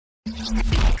Hi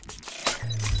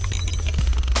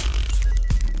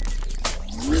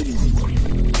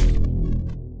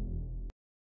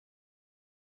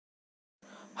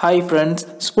friends,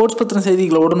 sports பற்றின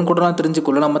செய்திகளை உடனுக்குடனாக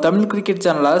தெரிஞ்சுக்கொள்ள நம்ம தமிழ் கிரிக்கெட்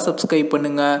சேனலை சப்ஸ்கிரைப்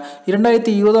பண்ணுங்கள்.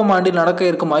 2020ஆம் ஆண்டில் நடக்க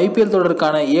இருக்கும் ஐபிஎல்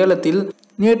தொடருக்கான ஏலத்தில்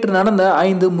நேற்று நடந்த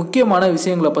 5 முக்கியமான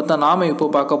விஷயங்களை பற்றி நாம் இப்போ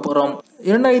பார்க்க போகிறோம்.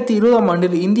 2020ஆம்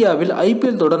ஆண்டில் இந்தியாவில்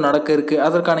ஐபிஎல் தொடர் நடக்க இருக்கு.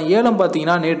 அதற்கான ஏலம்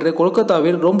பார்த்தீங்கன்னா நேற்று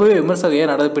கொல்கத்தாவில் ரொம்பவே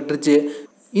விமர்சகையாக நடைபெற்றுச்சு.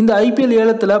 இந்த ஐபிஎல்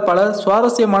ஏலத்தில் பல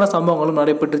சுவாரஸ்யமான சம்பவங்களும்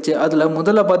நடைபெற்றுச்சு. அதில்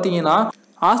முதல்ல பார்த்தீங்கன்னா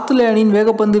ஆஸ்திரேலிய அணியின்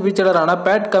வேகப்பந்து வீச்சாளரான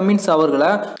பேட் கமின்ஸ்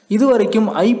அவர்களை இதுவரைக்கும்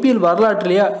ஐபிஎல்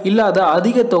வரலாற்றிலேயே இல்லாத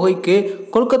அதிக தொகைக்கு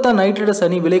கொல்கத்தா நைட் ரைடர்ஸ்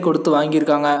அணி விலை கொடுத்து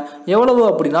வாங்கியிருக்காங்க. எவ்வளவு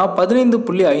அப்படின்னா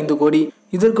 15.5 கோடி.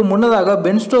 இதற்கு முன்னதாக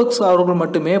பென் ஸ்டோக்ஸ் அவர்கள்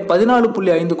மட்டுமே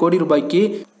 14.5 கோடி ரூபாய்க்கு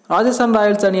ராஜஸ்தான்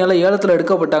ராயல்ஸ் அணியால் ஏலத்தில்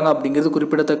எடுக்கப்பட்டாங்க அப்படிங்கிறது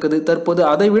குறிப்பிடத்தக்கது. தற்போது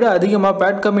அதை விட அதிகமாக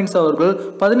பேட் கமின்ஸ் அவர்கள்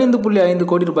 15.5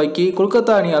 கோடி ரூபாய்க்கு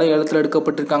கொல்கத்தா அணியால் ஏலத்தில்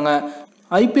எடுக்கப்பட்டிருக்காங்க.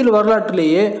 ஐபிஎல்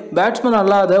வரலாற்றிலேயே பேட்ஸ்மேன்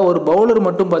அல்லாத ஒரு பவுலர்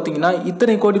மட்டும் பார்த்தீங்கன்னா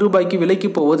இத்தனை கோடி ரூபாய்க்கு விலைக்கு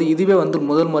போவது இதுவே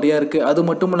முதல் முறையாக இருக்குது. அது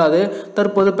மட்டும் இல்லாது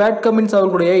தற்போது பேட் கமின்ஸ்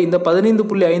அவர்களுடைய இந்த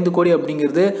 15.5 கோடி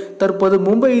அப்படிங்கிறது தற்போது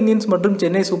மும்பை இந்தியன்ஸ் மற்றும்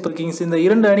சென்னை சூப்பர் கிங்ஸ் இந்த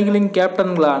 2 அணிகளின்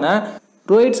கேப்டன்களான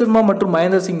ரோஹித் சர்மா மற்றும்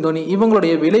மகேந்திர சிங் தோனி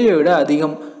இவங்களுடைய விலையை விட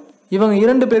அதிகம். இவங்க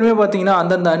 2 பேருமே பார்த்தீங்கன்னா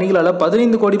அந்தந்த அணிகளால்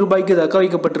 15 கோடி ரூபாய்க்கு தக்க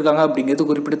வைக்கப்பட்டிருக்காங்க அப்படிங்கிறது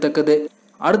குறிப்பிடத்தக்கது.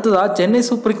 அடுத்ததா சென்னை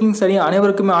சூப்பர் கிங்ஸ் அணி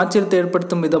அனைவருக்குமே ஆச்சரியத்தை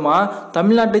ஏற்படுத்தும் விதமாக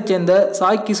தமிழ்நாட்டைச் சேர்ந்த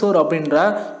சாய் கிஷோர் அப்படின்ற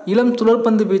இளம்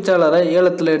சுழற்பந்து வீச்சாளரை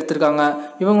ஏலத்தில் எடுத்திருக்காங்க.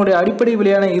 இவங்களுடைய அடிப்படை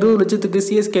விலையான 20 லட்சத்துக்கு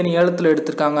சிஎஸ்கே அணி ஏலத்தில்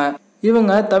எடுத்திருக்காங்க.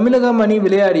 இவங்க தமிழகம் அணி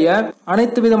விளையாடிய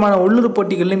அனைத்து விதமான உள்ளூர்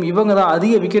போட்டிகளிலும் இவங்க தான்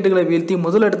அதிக விக்கெட்டுகளை வீழ்த்தி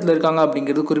முதலிடத்தில் இருக்காங்க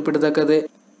அப்படிங்கிறது குறிப்பிடத்தக்கது.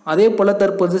 அதே போல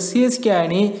தற்போது சிஎஸ்கே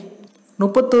அணி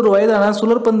 31 வயதான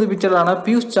சுழற்பந்து வீச்சாளரான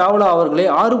பியூஷ் சாவ்லா அவர்களை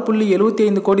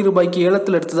 6.75 கோடி ரூபாய்க்கு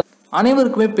ஏலத்தில் எடுத்தது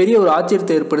அனைவருக்குமே பெரிய ஒரு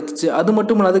ஆச்சரியத்தை ஏற்படுத்துச்சு. அது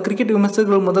மட்டும் இல்லாது கிரிக்கெட்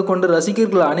விமர்சகர்கள் முதற்கொண்டு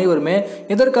ரசிகர்கள் அனைவருமே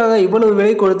எதற்காக இவ்வளவு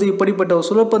விலை கொடுத்து இப்படிப்பட்ட ஒரு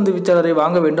சுழற்பந்து வீச்சாளரை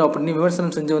வாங்க வேண்டும் அப்படின்னு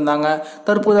விமர்சனம் செஞ்சு வந்தாங்க.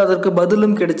 தற்போது அதற்கு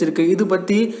பதிலும் கிடைச்சிருக்கு. இது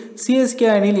பற்றி சிஎஸ்கே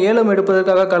அணியில் ஏலம்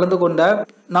எடுப்பதற்காக கலந்து கொண்ட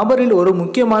நபரில் ஒரு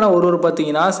முக்கியமான ஒருவர்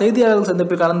பார்த்தீங்கன்னா செய்தியாளர்கள்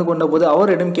சந்திப்பில் கலந்து கொண்ட போது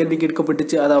அவரிடம் கேள்வி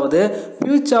கேட்கப்பட்டுச்சு. அதாவது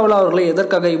பியூஷ் சாவ்லா அவர்களை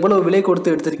எதற்காக இவ்வளவு விலை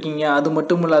கொடுத்து எடுத்திருக்கீங்க, அது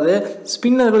மட்டும் இல்லாது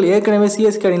ஸ்பின்னர்கள் ஏற்கனவே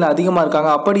சிஎஸ்கே அணியில் அதிகமாக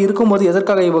இருக்காங்க, அப்படி இருக்கும்போது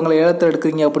எதற்காக இவங்களை ஏலத்தில்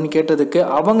எடுக்கிறீங்க அப்படின்னு கேட்டதுக்கு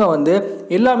அவங்க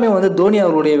எல்லாமே தோனி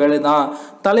அவர்களுடைய வேலை தான்,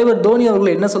 தலைவர் தோனி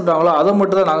அவர்கள் என்ன சொல்கிறாங்களோ அதை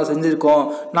மட்டும் தான் நாங்கள் செஞ்சுருக்கோம்,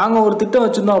 நாங்கள் ஒரு திட்டம்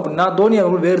வச்சுருந்தோம் அப்படின்னா தோனி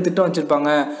அவர்கள் வேறு திட்டம் வச்சுருப்பாங்க,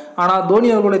 ஆனால் தோனி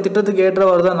அவர்களுடைய திட்டத்துக்கு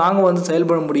ஏற்றவாறு தான் நாங்கள்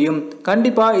செயல்பட முடியும்.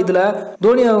 கண்டிப்பாக இதில்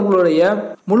தோனி அவர்களுடைய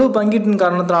முழு பங்கீட்டின்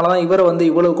காரணத்தினால தான் இவரை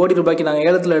இவ்வளவு கோடி ரூபாய்க்கு நாங்கள்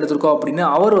ஏலத்தில் எடுத்திருக்கோம் அப்படின்னு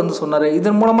அவர் சொன்னார்.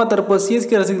 இதன் மூலமாக தற்போது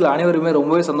சிஎஸ்கே ரசிகர்கள் அனைவருமே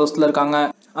ரொம்பவே சந்தோஷத்தில் இருக்காங்க.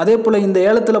 அதே போல் இந்த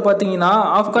ஏலத்தில் பார்த்தீங்கன்னா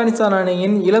ஆப்கானிஸ்தான்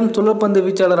அணியின் இளம் சுழற்பந்து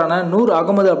வீச்சாளரான நூர்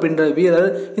அகமது அப்படின்ற வீரர்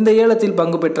இந்த ஏலத்தில்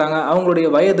பங்கு பெற்றாங்க. அவங்களுடைய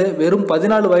வயது வெறும்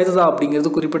 14 வயது தான்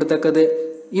அப்படிங்கிறது குறிப்பிடத்தக்கது.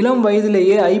 இளம்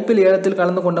வயதிலேயே ஐபிஎல் ஏலத்தில்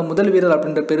கலந்து கொண்ட முதல் வீரர்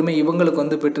அப்படின்ற பெருமை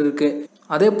இவங்களுக்கு பெற்றிருக்கு.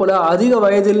 அதே போல் அதிக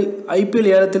வயதில் ஐபிஎல்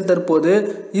ஏலத்தில் தற்போது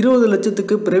 20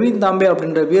 லட்சத்துக்கு பிரவீன் தாம்பே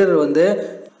அப்படின்ற வீரர்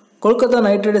கொல்கத்தா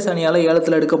நைட் ரைடர்ஸ் அணியால்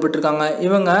ஏலத்தில் எடுக்கப்பட்டிருக்காங்க.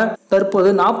 இவங்க தற்போது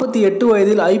 48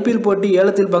 வயதில் ஐபிஎல் போட்டி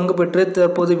ஏலத்தில் பங்கு பெற்று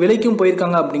தற்போது விலைக்கும்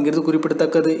போயிருக்காங்க அப்படிங்கிறது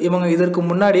குறிப்பிடத்தக்கது. இவங்க இதற்கு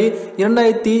முன்னாடி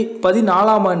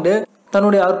 2014ஆம் ஆண்டு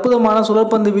தன்னுடைய அற்புதமான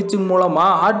சுழற்பந்து வீச்சின்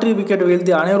மூலமாக ஹாட்ரி விக்கெட்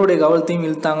வீழ்த்தி அனைவருடைய கவனத்தையும்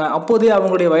இழுத்தாங்க. அப்போதே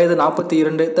அவங்களுடைய வயது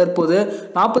 42. தற்போது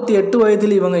 48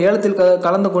 வயதில் இவங்க ஏலத்தில்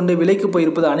கலந்து கொண்டு விலைக்கு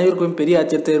போயிருப்பது அனைவருக்கும் பெரிய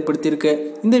ஆச்சரியத்தை ஏற்படுத்தியிருக்கு.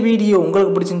 இந்த வீடியோ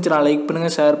உங்களுக்கு பிடிச்சிருந்துச்சுன்னா லைக்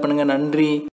பண்ணுங்கள், ஷேர் பண்ணுங்கள்.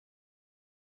 நன்றி.